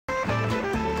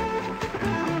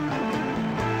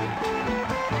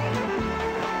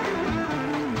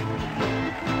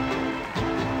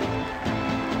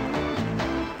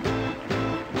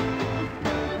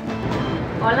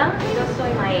Hola, yo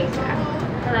soy maestra.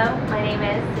 Hello, my name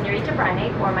is Señorita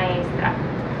Breinig, or maestra.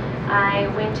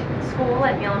 I went to school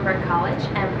at Muhlenberg College,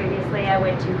 and previously I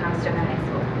went to Conestoga High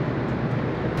School.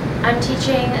 I'm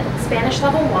teaching Spanish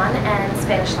Level 1 and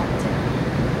Spanish Level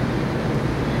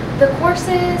 2. The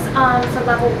courses for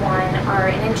Level 1 are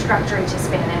an introductory to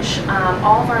Spanish.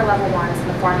 All of our Level 1s in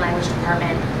the Foreign Language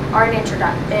Department are an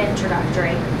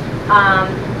introductory.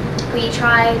 We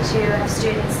try to have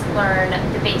students learn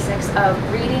the basics of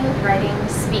reading, writing,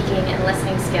 speaking, and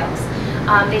listening skills.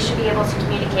 They should be able to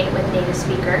communicate with native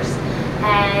speakers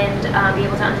and be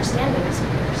able to understand native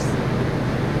speakers.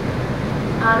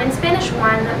 In Spanish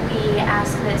 1, we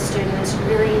ask that students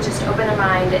really just open their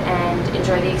mind and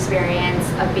enjoy the experience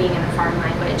of being in a foreign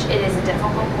language. It is a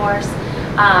difficult course,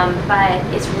 but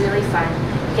it's really fun.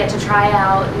 You get to try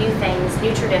out new things,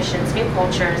 new traditions, new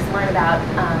cultures, learn about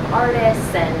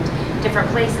artists and different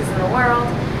places in the world,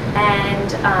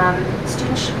 and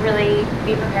students should really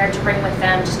be prepared to bring with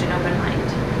them just an open mind.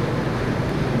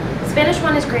 Spanish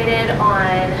 1 is graded on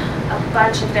a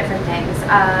bunch of different things,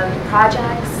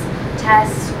 projects,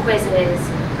 tests, quizzes,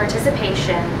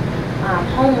 participation,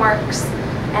 homeworks,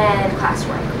 and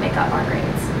classwork make up our grades.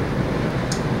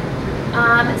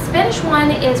 Spanish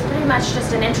 1 is pretty much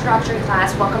just an introductory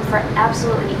class, welcome for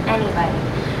absolutely anybody.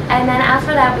 And then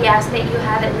after that, we ask that you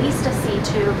have at least a C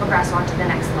to progress on to the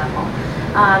next level.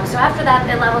 So after that,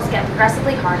 the levels get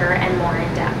progressively harder and more in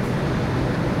depth.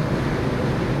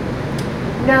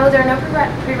 No, there are no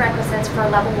prerequisites for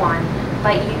level 1,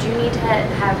 but you do need to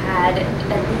have had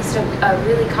at least a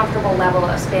really comfortable level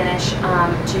of Spanish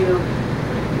to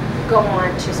go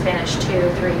on to Spanish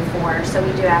 2, 3, 4. So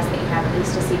we do ask that you have at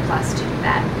least a C+ to do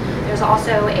that. There's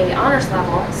also a honors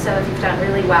level, so if you've done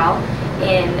really well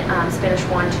in Spanish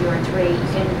 1, 2, or 3, you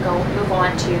can move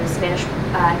on to Spanish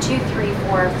 2, 3,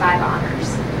 4, 5 honors.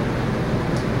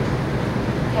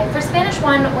 Okay, for Spanish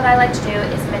 1, what I like to do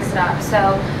is mix it up.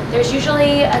 So there's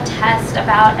usually a test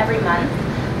about every month,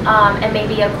 and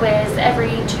maybe a quiz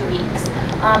every 2 weeks.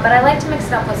 But I like to mix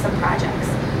it up with some projects.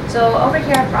 So over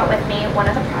here I brought with me one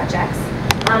of the projects.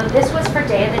 This was for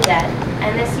Day of the Dead,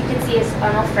 and this you can see is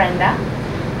an ofrenda.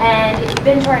 And if you've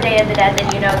been to our Day of the Dead, then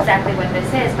you know exactly what this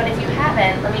is. But if you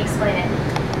haven't, let me explain it.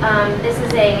 This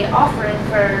is an offering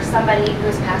for somebody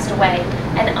who's passed away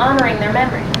and honoring their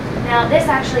memory. Now this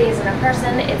actually isn't a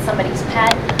person, it's somebody's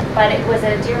pet, but it was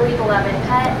a dearly beloved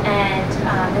pet, and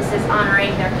this is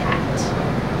honoring their cat.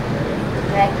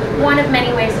 Okay? One of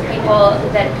many ways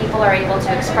that people are able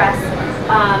to express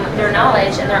their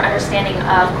knowledge and their understanding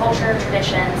of culture,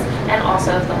 traditions, and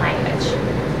also of the language.